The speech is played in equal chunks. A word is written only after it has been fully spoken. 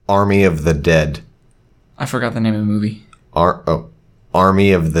Army of the Dead. I forgot the name of the movie.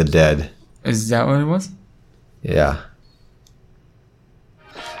 Army of the Dead. Is that what it was? Yeah.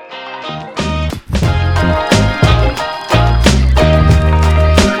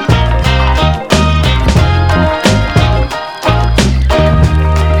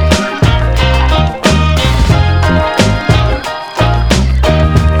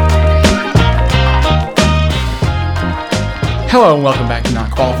 Hello and welcome back to Not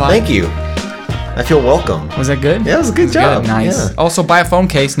Qualified. Thank you. I feel welcome. Was that good? Yeah, it was a good job. Good. Nice. Yeah. Also, buy a phone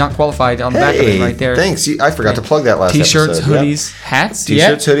case, Not Qualified, on the back of it right there. Thanks. I forgot to plug that last T-shirts, episode. hoodies, hats.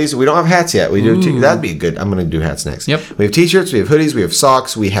 T-shirts, hoodies. We don't have hats yet. We do. That'd be good. I'm going to do hats next. Yep. We have T-shirts. We have hoodies. We have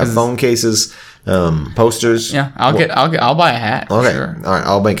socks. We have phone cases, posters. Yeah, I'll buy a hat. For Okay. Sure. All right.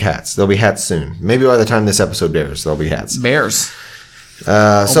 I'll make hats. There'll be hats soon. Maybe by the time this episode airs, there'll be hats. Bears.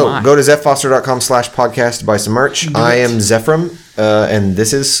 So go to zephfoster.com/podcast to buy some merch. I am Zephram, and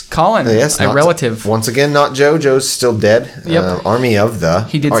this is Colin, a relative. Once again, not Joe. Joe's still dead. Yep. Army of the.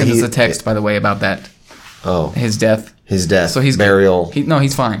 He did send us a text, by the way, about that. Oh. His death. His death. So he's burial.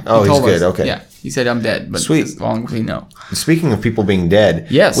 He's fine. Oh, he told he's good. us. Okay. Yeah. He said, I'm dead. But Sweet. As long as we know. Speaking of people being dead,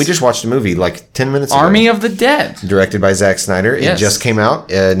 yes, we just watched a movie like 10 minutes ago. Army of the Dead. Directed by Zack Snyder. Yes. It just came out,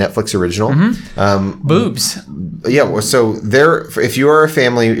 Netflix original. Mm-hmm. Boobs. Yeah, so if you have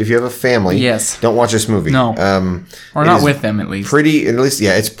a family, yes, don't watch this movie. No. Or not with them, at least.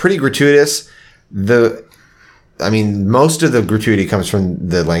 It's pretty gratuitous. Most of the gratuity comes from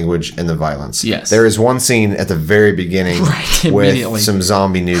the language and the violence. Yes. There is one scene at the very beginning with some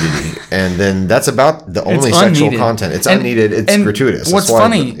zombie nudity. And then that's about the only sexual content. It's unneeded. It's gratuitous. What's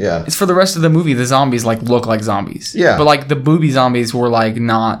funny is for the rest of the movie, the zombies look like zombies. Yeah. But the booby zombies were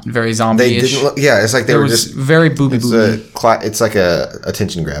not very zombie-ish. They didn't look, it's like they were just very booby. It's like a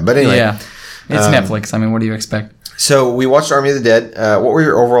attention grab. But anyway. Yeah. It's Netflix. I mean, what do you expect? So we watched Army of the Dead. What were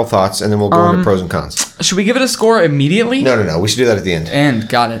your overall thoughts? And then we'll go into pros and cons. Should we give it a score immediately? No. We should do that at the end.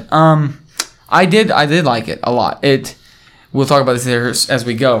 Got it. I did like it a lot. We'll talk about this here as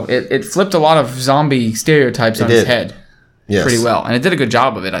we go. It flipped a lot of zombie stereotypes on its head. Yes. Pretty well. And it did a good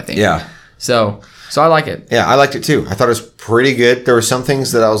job of it, I think. Yeah. So I like it. Yeah, I liked it too. I thought it was pretty good. There were some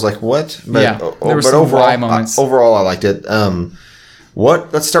things that I was like, what? But, there were some wry moments. Overall, I liked it.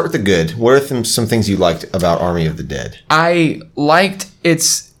 Let's start with the good. What are some things you liked about Army of the Dead? I liked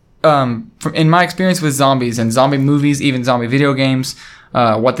its, in my experience with zombies and zombie movies, even zombie video games,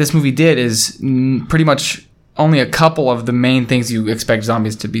 what this movie did is pretty much only a couple of the main things you expect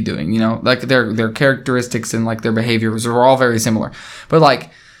zombies to be doing. Their characteristics and their behaviors are all very similar. But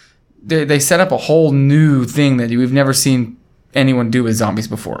they set up a whole new thing that we've never seen anyone do with zombies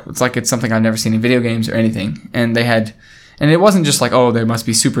before. It's something I've never seen in video games or anything. And it wasn't just they must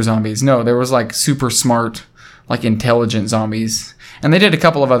be super zombies. No, there was super smart, intelligent zombies. And they did a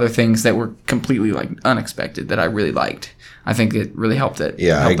couple of other things that were completely unexpected that I really liked. I think it really helped it.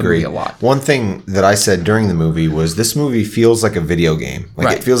 Yeah, I agree a lot. One thing that I said during the movie was this movie feels like a video game.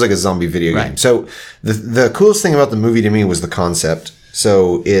 It feels like a zombie video game. So the coolest thing about the movie to me was the concept.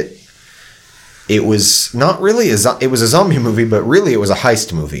 So it was not really it was a zombie movie, but really it was a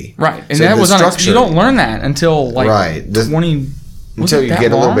heist movie. Right. And so that was you don't learn that until 20 until you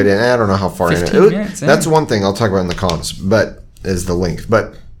get a little bit in. I don't know how far in it. That's one thing I'll talk about in the cons, but is the length.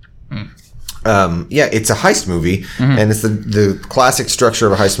 But it's a heist movie, and it's the classic structure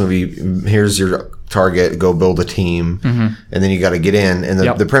of a heist movie. Here's your target, go build a team, and then you got to get in. And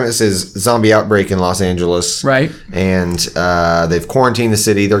the premise is zombie outbreak in Los Angeles. Right. And they've quarantined the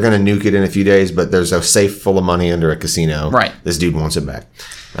city. They're going to nuke it in a few days, but there's a safe full of money under a casino. Right. This dude wants it back.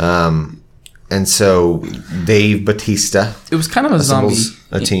 And so Dave Bautista. It was kind of a zombie.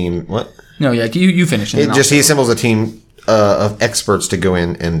 A team. What? No, yeah, you finish it. He assembles a team of experts to go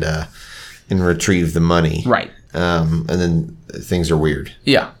in and retrieve the money. Right. And then things are weird.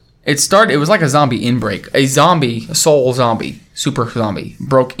 Yeah. It was like a zombie inbreak. A soul zombie, super zombie,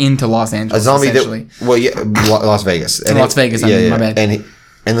 broke into Los Angeles. A zombie essentially. Las Vegas. Las Vegas, my bad.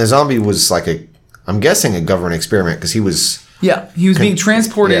 And the zombie was I'm guessing a government experiment because he was... Yeah, he was being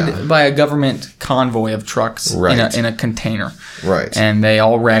transported by a government convoy of trucks in a container. Right. And they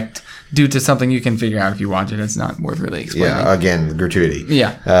all wrecked due to something you can figure out if you watch it. It's not worth really explaining. Yeah, again, gratuity.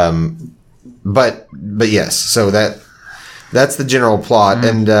 Yeah. But yes, so that's the general plot,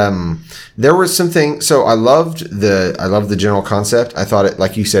 and there was something. So I loved the general concept. I thought it,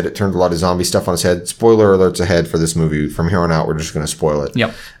 like you said, it turned a lot of zombie stuff on its head. Spoiler alerts ahead for this movie. From here on out, we're just going to spoil it.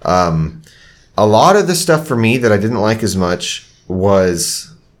 Yep. A lot of the stuff for me that I didn't like as much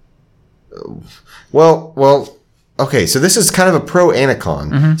was, okay. So this is kind of a pro and a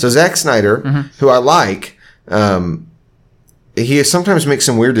con. So Zack Snyder, who I like. he sometimes makes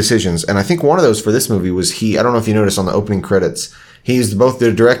some weird decisions, and I think one of those for this movie was I don't know if you noticed on the opening credits, he's both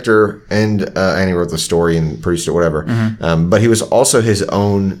the director and he wrote the story and produced it, whatever. But he was also his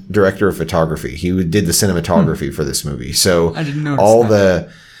own director of photography. He did the cinematography for this movie. So I didn't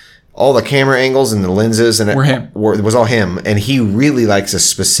notice all the camera angles and the lenses and it were was all him, and he really likes a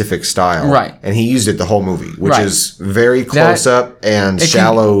specific style, right? And he used it the whole movie, which is very close up and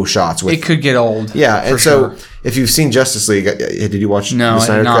shallow shots. It could get old, and so if you've seen Justice League, did you watch the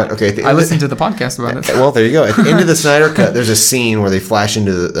Snyder Cut? Okay, I listened to the podcast about it. Well, there you go. At the end of the Snyder Cut, there's a scene where they flash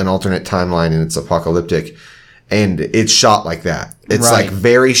into an alternate timeline and it's apocalyptic. And it's shot like that. It's like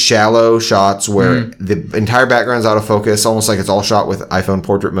very shallow shots where the entire background's out of focus, almost like it's all shot with iPhone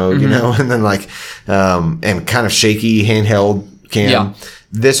portrait mode, you know, and then and kind of shaky handheld cam. Yeah.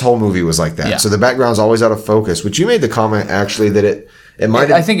 This whole movie was like that. Yeah. So the background's always out of focus, which you made the comment actually that it might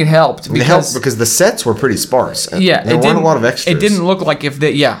have. I think it helped. Because the sets were pretty sparse. Yeah. There weren't a lot of extras. It didn't look like it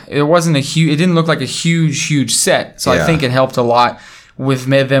didn't look like a huge set. So I think it helped a lot with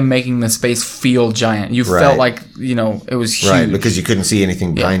them making the space feel giant. You felt like, it was huge. Right, because you couldn't see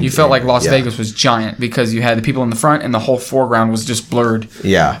anything behind you. You felt like Las Vegas was giant because you had the people in the front and the whole foreground was just blurred.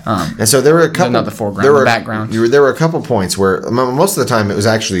 Yeah. And so there were a couple... Not the foreground, the background. There were a couple points where most of the time it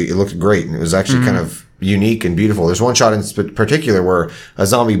looked great and it was actually kind of unique and beautiful. There's one shot in particular where a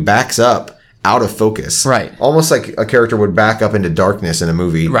zombie backs up out of focus. Right. Almost like a character would back up into darkness in a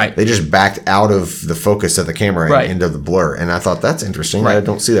movie. Right. They just backed out of the focus of the camera and into the blur. And I thought, that's interesting. Right. I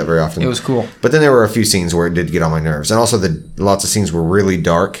don't see that very often. It was cool. But then there were a few scenes where it did get on my nerves. And also lots of scenes were really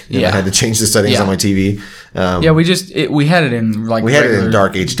dark. I had to change the settings on my TV. We had it in we had it in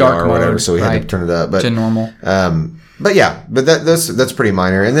dark HDR or whatever, so we had to turn it up. To normal. But that's pretty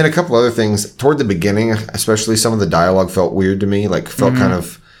minor. And then a couple other things toward the beginning, especially some of the dialogue felt weird to me. Like felt kind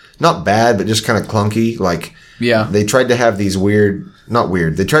of not bad, but just kind of clunky. They tried to have these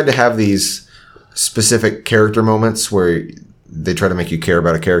they tried to have these specific character moments where they try to make you care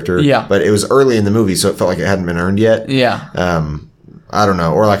about a character. Yeah. But it was early in the movie, so it felt like it hadn't been earned yet. Yeah. I don't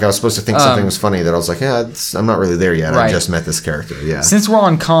know. Or I was supposed to think something was funny that I was like, I'm not really there yet. Right. I just met this character. Yeah. Since we're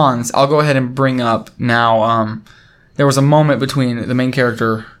on cons, I'll go ahead and bring up now, there was a moment between the main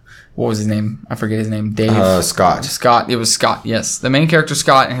character... What was his name? I forget his name. Dave. Scott. Scott. It was Scott, yes. The main character,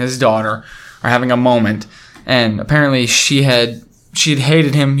 Scott, and his daughter are having a moment. And apparently she'd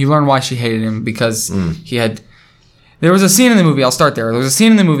hated him. You learn why she hated him because there was a scene in the movie. I'll start there. There was a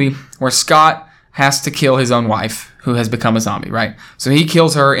scene in the movie where Scott has to kill his own wife who has become a zombie, right? So he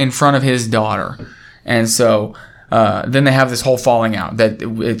kills her in front of his daughter. And so then they have this whole falling out that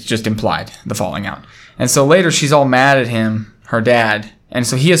it's just implied, the falling out. And so later she's all mad at him, her dad. And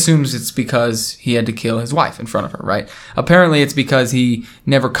so he assumes it's because he had to kill his wife in front of her, right? Apparently it's because he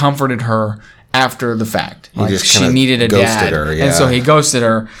never comforted her after the fact. She needed a dad. Her, and so he ghosted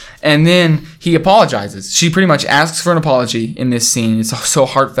her. And then he apologizes. She pretty much asks for an apology in this scene. It's so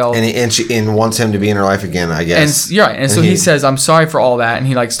heartfelt. And she wants him to be in her life again, I guess. And, right. And so he says, I'm sorry for all that. And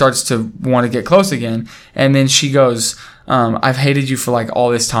he starts to want to get close again. And then she goes... I've hated you for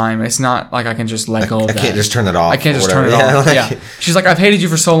all this time. It's not like I can just let go of that. I can't just turn it off. I can't just turn it off. Yeah. She's like, I've hated you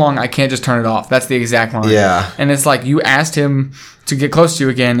for so long, I can't just turn it off. That's the exact line. Yeah. And it's like, you asked him to get close to you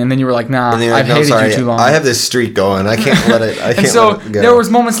again, and then you were like, nah, I've hated you too long. I have this streak going. I can't let it go. There was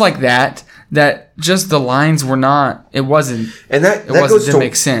moments like that just the lines were not, it wasn't, and that didn't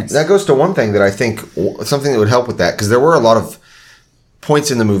make sense. That goes to one thing that I think, something that would help with that, because there were a lot of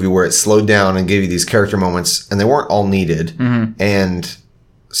points in the movie where it slowed down and gave you these character moments, and they weren't all needed. And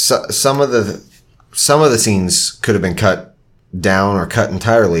some of the scenes could have been cut down or cut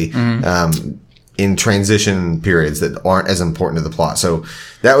entirely in transition periods that aren't as important to the plot. So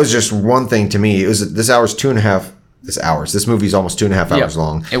that was just one thing to me. It was this movie's almost 2.5 hours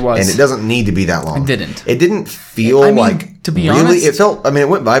long. It was, and it doesn't need to be that long. It didn't. It didn't feel to be honest, it felt. It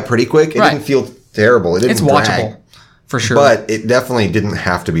went by pretty quick. It didn't feel terrible. It didn't. It's watchable. For sure. But it definitely didn't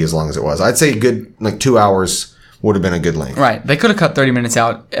have to be as long as it was. I'd say a good 2 hours would have been a good length. Right. They could have cut 30 minutes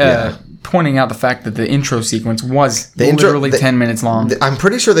out, pointing out the fact that the intro sequence was literally 10 minutes long. I'm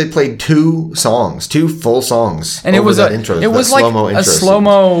pretty sure they played two full songs. And it was like a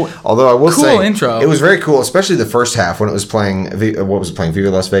slow-mo although I will say intro. It was very cool, especially the first half when it was playing, Viva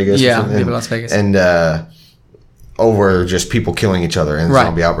Las Vegas? Yeah, Viva Las Vegas. And over just people killing each other in the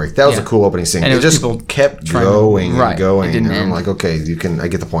zombie outbreak. That was a cool opening scene. And it just kept going and going. And I'm like, okay, I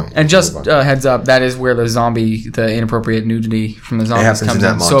get the point. And just heads up, that is where the inappropriate nudity from the zombies comes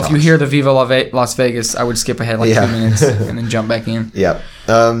in. So if you hear the Viva Las Vegas, I would skip ahead 2 minutes and then jump back in. Yep.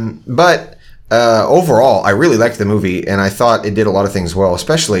 But overall, I really liked the movie, and I thought it did a lot of things well,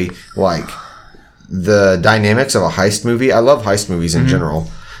 especially the dynamics of a heist movie. I love heist movies in general.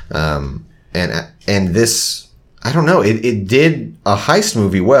 And this, I don't know, it did a heist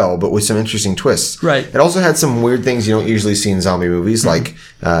movie well, but with some interesting twists. Right. It also had some weird things you don't usually see in zombie movies, like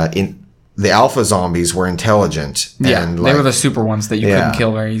in the alpha zombies were intelligent. Yeah, and they were the super ones that you couldn't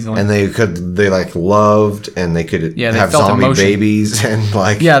kill very easily. And they like loved, and they could they have felt zombie emotion. babies, and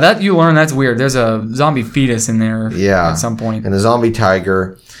like that you learn that's weird. There's a zombie fetus in there at some point. And a zombie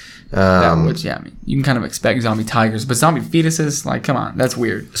tiger. Which I mean, you can kind of expect zombie tigers, but zombie fetuses, like, come on, that's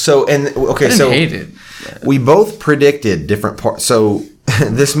weird. So I hate it. We both predicted different parts. So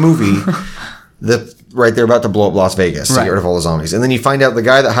this movie, they're about to blow up Las Vegas to get rid of all the zombies, and then you find out the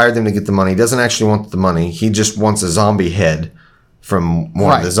guy that hired them to get the money doesn't actually want the money. He just wants a zombie head from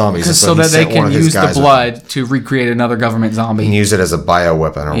one of the zombies, so that they can use the blood to recreate another government zombie and use it as a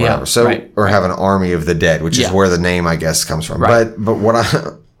bioweapon or whatever. Or have an army of the dead, which is where the name, I guess, comes from. But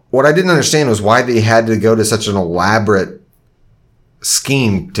what I didn't understand was why they had to go to such an elaborate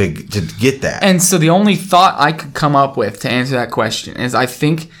scheme to get that. And so the only thought I could come up with to answer that question is I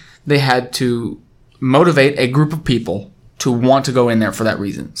think they had to motivate a group of people to want to go in there for that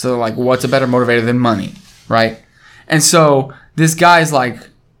reason. So like, what's a better motivator than money, right? And so this guy's like,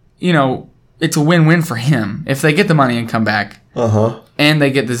 it's a win-win for him. If they get the money and come back and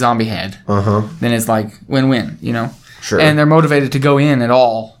they get the zombie head, then it's like win-win, Sure. And they're motivated to go in at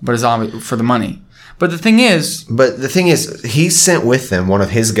all, but a zombie for the money. But the thing is, he sent with them one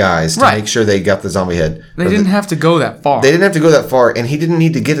of his guys to make sure they got the zombie head. They didn't have to go that far. They didn't have to go that far, and he didn't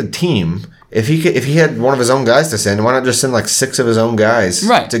need to get a team. If he had one of his own guys to send, why not just send like 6 of his own guys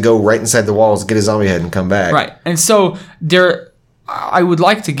to go right inside the walls, get his zombie head, and come back? Right. And so I would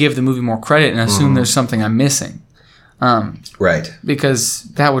like to give the movie more credit and assume there's something I'm missing. Right. Because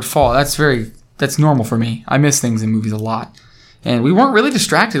that would fall. That's normal for me. I miss things in movies a lot. And we weren't really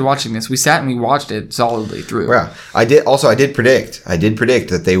distracted watching this. We sat and we watched it solidly through. Yeah. I did predict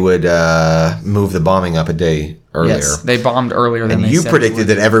that they would move the bombing up a day earlier. Yes, they bombed earlier than they said. And you predicted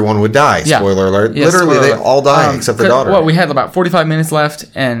that everyone would die. Yeah. Spoiler alert. Yeah, Literally, they all die except the daughter. Well, we had about 45 minutes left,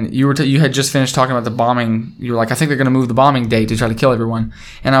 and you had just finished talking about the bombing. You were like, I think they're going to move the bombing date to try to kill everyone.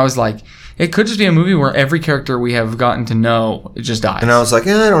 And I was like, it could just be a movie where every character we have gotten to know just dies. And I was like,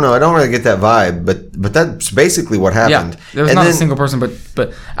 I don't know. I don't really get that vibe. But that's basically what happened. Yeah, there was not a single person,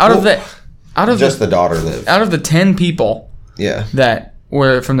 but out of the daughter lived. Out of the 10 people that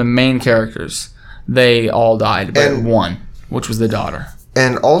were from the main characters, they all died, but one, which was the daughter.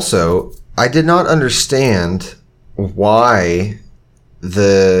 And also, I did not understand why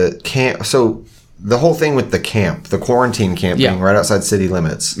the camp... So, the whole thing with the camp, the quarantine camp being right outside city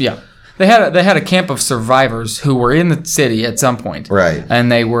limits. Yeah. They had a camp of survivors who were in the city at some point. Right.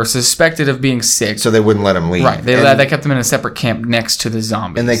 And they were suspected of being sick. So they wouldn't let them leave. Right. They kept them in a separate camp next to the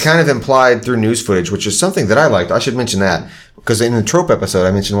zombies. And they kind of implied through news footage, which is something that I liked. I should mention that. Because in the trope episode,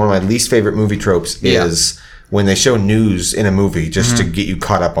 I mentioned one of my least favorite movie tropes is when they show news in a movie just to get you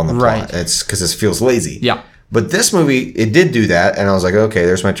caught up on the plot. Right. It's because it feels lazy. Yeah. But this movie, it did do that, and I was like, okay,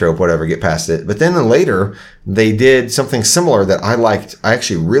 there's my trope, whatever, get past it. But then later, they did something similar that I liked. I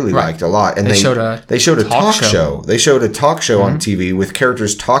actually really liked a lot. And they showed a talk show. They showed a talk show on TV with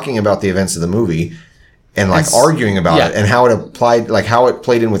characters talking about the events of the movie and arguing about it and how it applied, like how it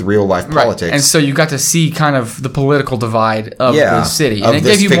played in with real life politics. And so you got to see kind of the political divide of the city, and it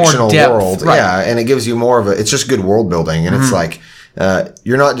gave you more depth. World. Right. Yeah, and it gives you more of it's just good world building, and it's like.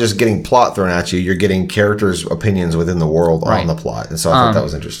 You're not just getting plot thrown at you, you're getting characters' opinions within the world on the plot. And so I thought that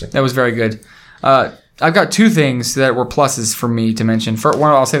was interesting. That was very good. I've got 2 things that were pluses for me to mention.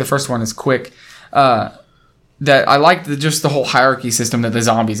 I'll say the first one is quick. That I liked just the whole hierarchy system that the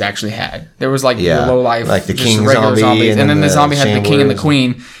zombies actually had. There was the low life, like the king zombie, zombies, and then the zombie had the king and the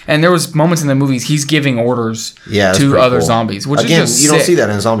queen. And there was moments in the movies he's giving orders to other zombies, which again, is just you don't see that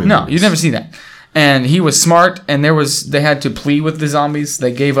in zombie movies. No, you never see that. And he was smart, and they had to plead with the zombies.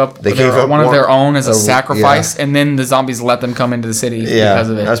 They gave up one of their own as a sacrifice, and then the zombies let them come into the city because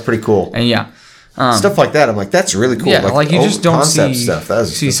of it. That's pretty cool. And stuff like that, I'm like, that's really cool. Yeah, like you just don't see stuff.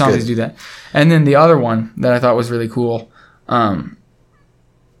 That's zombies do that. And then the other one that I thought was really cool, I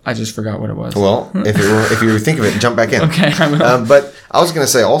just forgot what it was. Well, if you think of it, jump back in. Okay, I will. But I was going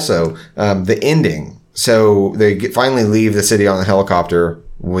to say also the ending. So they finally leave the city on the helicopter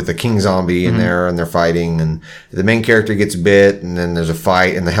with the king zombie in there, and they're fighting, and the main character gets bit, and then there's a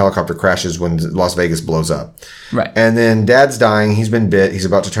fight, and the helicopter crashes when Las Vegas blows up. Right. And then dad's dying. He's been bit. He's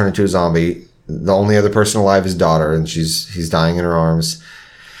about to turn into a zombie. The only other person alive is daughter, and he's dying in her arms.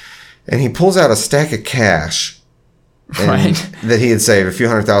 And he pulls out a stack of cash that he had saved, a few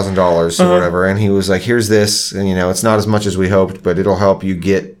 $100,000 or whatever, and he was like, here's this, and it's not as much as we hoped, but it'll help you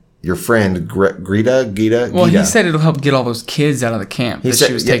get your friend Gita. Well, he said it'll help get all those kids out of the camp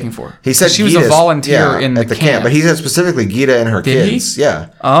she was taking for. He said she was a volunteer in the camp. But he said specifically Gita and her kids. He? Yeah.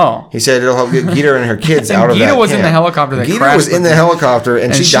 Oh. He said it'll help get Gita and her kids out of that Gita was camp. in the helicopter that Gita crashed. was in the helicopter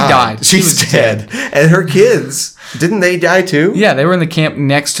and she died. She's dead. And her kids, didn't they die too? Yeah, they were in the camp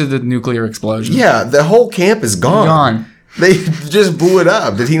next to the nuclear explosion. Yeah, the whole camp is gone. They just blew it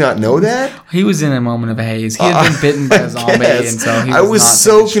up. Did he not know that? He was in a moment of haze. He had been bitten by a zombie, and so he was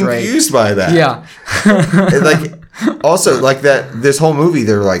so confused by that. Yeah. Also, this whole movie,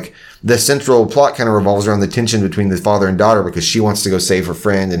 they're like, the central plot kind of revolves around the tension between the father and daughter because she wants to go save her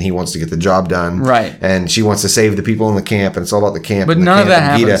friend and he wants to get the job done. Right. And she wants to save the people in the camp, and it's all about the camp. But none of that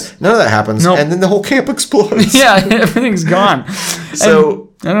happens. None of that happens. Nope. And then the whole camp explodes. Yeah, everything's gone. So...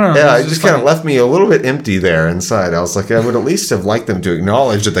 I don't know. Yeah, it just kind of left me a little bit empty there inside. I was like, I would at least have liked them to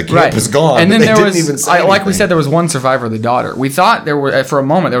acknowledge that the camp is gone. And then they there didn't was, even say like we said, there was one survivor, the daughter. We thought for a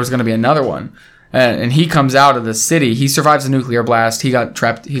moment there was going to be another one. And he comes out of the city. He survives the nuclear blast. He got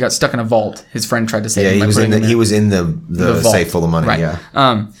trapped. He got stuck in a vault. His friend tried to save him. Yeah, he was in the safe full of money. Right.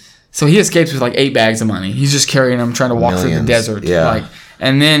 Yeah. So he escapes with like 8 bags of money. He's just carrying them, trying to walk through the desert. Yeah.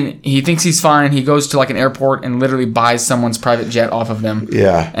 And then he thinks he's fine. He goes to like an airport and literally buys someone's private jet off of them.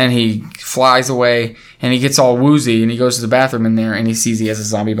 Yeah. And he flies away and he gets all woozy and he goes to the bathroom in there and he sees he has a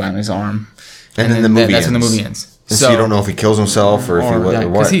zombie bite on his arm. And then that's when the movie ends. So you don't know if he kills himself or if he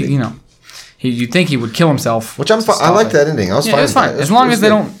what. Because you'd think he would kill himself. Which I'm fine. I like that ending. I was fine. It's fine. As long as they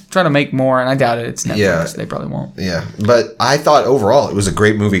don't try to make more, and I doubt it. It's Netflix. Yeah. They probably won't. Yeah. But I thought overall it was a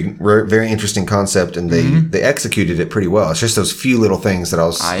great movie. Very interesting concept, and they executed it pretty well. It's just those few little things that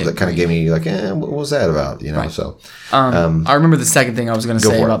that kind of gave me like, what was that about? You know. Right. So I remember the second thing I was going to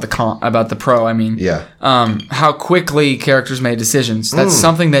say about the pro. I mean, how quickly characters made decisions. That's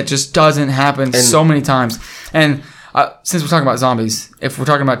something that just doesn't happen so many times. And since we're talking about zombies, if we're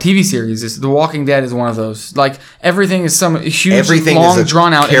talking about TV series, The Walking Dead is one of those. Like, everything is some huge, long,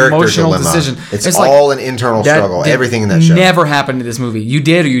 drawn-out, emotional decision. It's all like, an internal struggle. Everything in that show. Never happened in this movie. You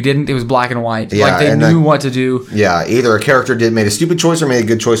did or you didn't. It was black and white. Yeah, like, they knew what to do. Yeah, either a character made a stupid choice or made a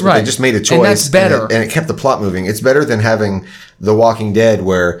good choice, but they just made a choice. And that's better. And it kept the plot moving. It's better than having The Walking Dead,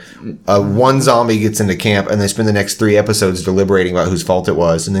 where one zombie gets into camp and they spend the next 3 episodes deliberating about whose fault it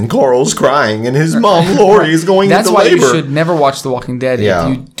was, and then Carl's crying and his mom Lori is going into labor. That's why you should never watch The Walking Dead.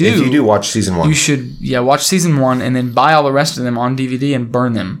 Yeah. If you do watch season 1, you should watch season 1 and then buy all the rest of them on DVD and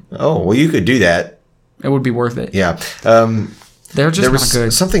burn them. Oh well, you could do that. It would be worth it. Yeah. They're just not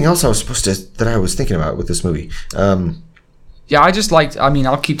good. Something else that I was thinking about with this movie. Yeah, I just liked. I mean,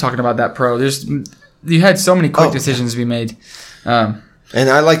 I'll keep talking about that pro. You had so many quick decisions to be made. And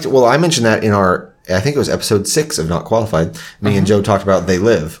I liked. Well, I mentioned that in I think it was episode 6 of Not Qualified. Me and Joe talked about They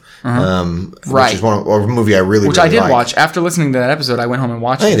Live, which is a movie I really did watch. After listening to that episode, I went home and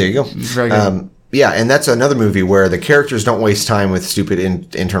watched it. Hey, there you go. It was very good. Yeah, and that's another movie where the characters don't waste time with stupid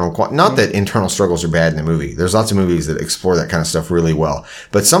internal... Not that internal struggles are bad in the movie. There's lots of movies that explore that kind of stuff really well.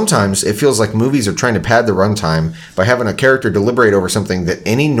 But sometimes it feels like movies are trying to pad the runtime by having a character deliberate over something that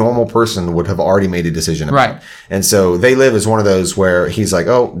any normal person would have already made a decision about. Right. And so They Live is one of those where he's like,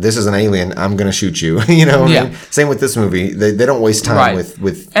 oh, this is an alien. I'm going to shoot you. You know? Yeah. I mean, same with this movie. They don't waste time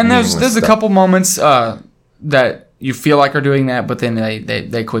with And there's a couple moments that you feel like are doing that, but then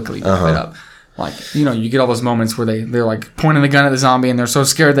they quickly wrap it up. Like, you get all those moments where they're like pointing the gun at the zombie and they're so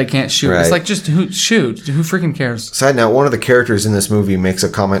scared they can't shoot. Right. It's like, just shoot. Who freaking cares? Side note, one of the characters in this movie makes a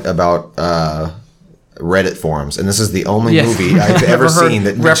comment about Reddit forums. And this is the only movie I've ever seen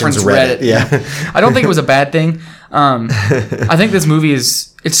that mentions Reddit. Yeah. I don't think it was a bad thing. I think this movie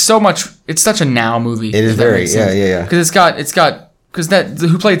it's such a now movie. It is very, yeah. Because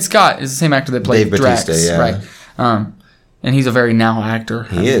who played Scott is the same actor that played Dave Drax. Bautista, yeah. Right. And he's a very now actor.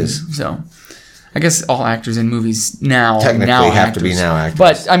 He is. So... I guess all actors in movies now technically have to be now actors.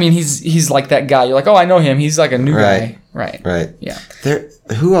 But I mean, he's like that guy. You're like, oh, I know him. He's like a new guy. Right. Yeah.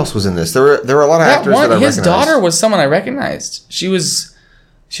 Who else was in this? There were a lot of actors that I recognized. His daughter was someone I recognized. She's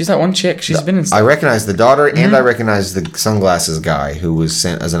that one chick. She's been in stuff. I recognized the daughter, and I recognized the sunglasses guy who was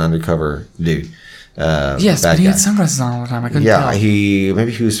sent as an undercover dude. Yes, but he had sunglasses on all the time. I couldn't tell.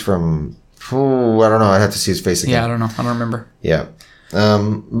 Maybe he was from. I don't know. I'd have to see his face again. Yeah, I don't know. I don't remember. Yeah,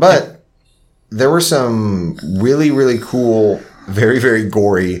 but. There were some really, really cool, very, very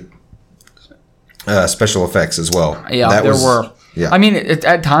gory special effects as well. Yeah, there were. Yeah. I mean,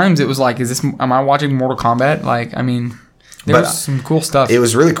 at times it was like, am I watching Mortal Kombat? Like, I mean, there was some cool stuff. It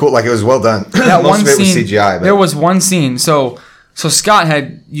was really cool. Like, it was well done. That Most of it was CGI. But. There was one scene. So Scott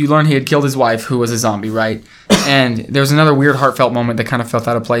you learned he had killed his wife, who was a zombie, right? And there was another weird, heartfelt moment that kind of felt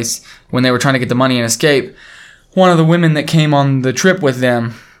out of place when they were trying to get the money and escape. One of the women that came on the trip with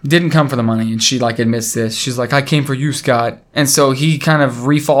them didn't come for the money, and she like admits this. She's like, I came for you, Scott. And so he kind of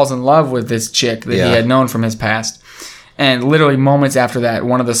refalls in love with this chick that he had known from his past. And literally moments after that,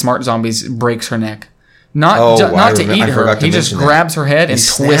 one of the smart zombies breaks her neck. Not to eat her. He just grabs her head and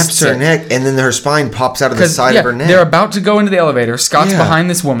twists her neck, and then her spine pops out of the side of her neck. They're about to go into the elevator. Scott's behind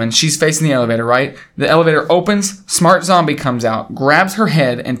this woman. She's facing the elevator, right? The elevator opens. Smart zombie comes out, grabs her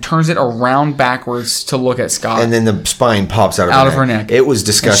head, and turns it around backwards to look at Scott. And then the spine pops out of her neck. It was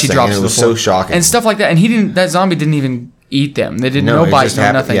disgusting. And she drops it was so shocking. And stuff like that. And that zombie didn't even eat them. They didn't no bite,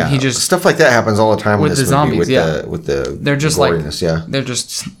 no nothing. Yeah. He just stuff like that happens all the time with the zombies. With the they're just goriness,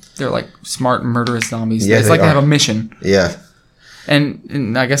 they're like smart murderous zombies. Yeah, it's like they have a mission. Yeah.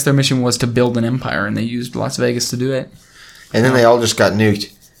 And I guess their mission was to build an empire, and they used Las Vegas to do it. And then they all just got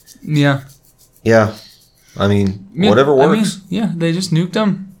nuked. Yeah. Yeah. I mean, whatever works. They just nuked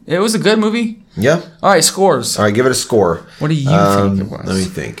them. It was a good movie. Yeah. All right, scores. All right, give it a score. What do you think it was? Let me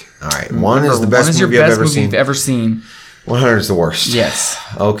think. All right, one is the best movie I've ever seen. 100 is the worst. Yes.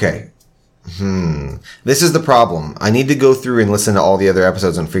 Okay. This is the problem. I need to go through and listen to all the other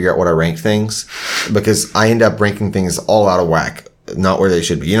episodes and figure out what I rank things, because I end up ranking things all out of whack, not where they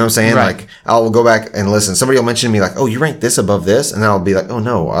should be. You know what I'm saying? Right. Like, I'll go back and listen. Somebody will mention to me like, oh, you ranked this above this? And then I'll be like, oh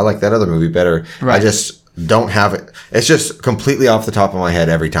no, I like that other movie better. Right. I just don't have it. It's just completely off the top of my head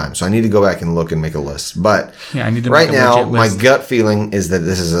every time. So I need to go back and look and make a list. But I need to right now, my gut feeling is that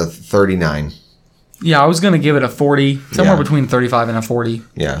this is a 39. Yeah, I was going to give it a 40, somewhere between 35 and a 40.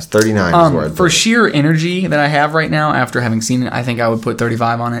 Yeah, it's 39 for sheer energy that I have right now after having seen it, I think I would put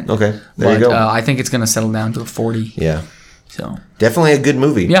 35 on it. Okay, there you go. I think it's going to settle down to a 40. Yeah. So definitely a good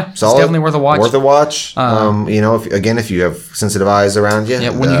movie. Yeah, solid, it's definitely worth a watch. Worth a watch. If you have sensitive eyes around you. Yeah,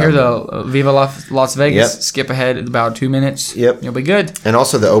 when you hear the Viva Las Vegas, skip ahead about 2 minutes. Yep. You'll be good. And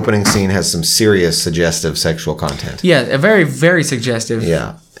also the opening scene has some serious suggestive sexual content. Yeah, a very, very suggestive.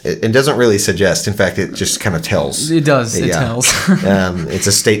 Yeah. It doesn't really suggest. In fact, it just kind of tells. It does. It tells. It's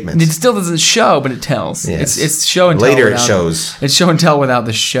a statement. It still doesn't show, but it tells. Yes. It's show and tell. Later it shows. It's show and tell without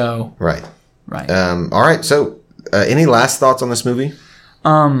the show. Right. Right. All right. So, any last thoughts on this movie?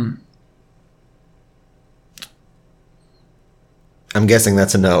 I'm guessing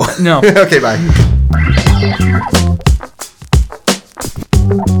that's a no. No. Okay, bye.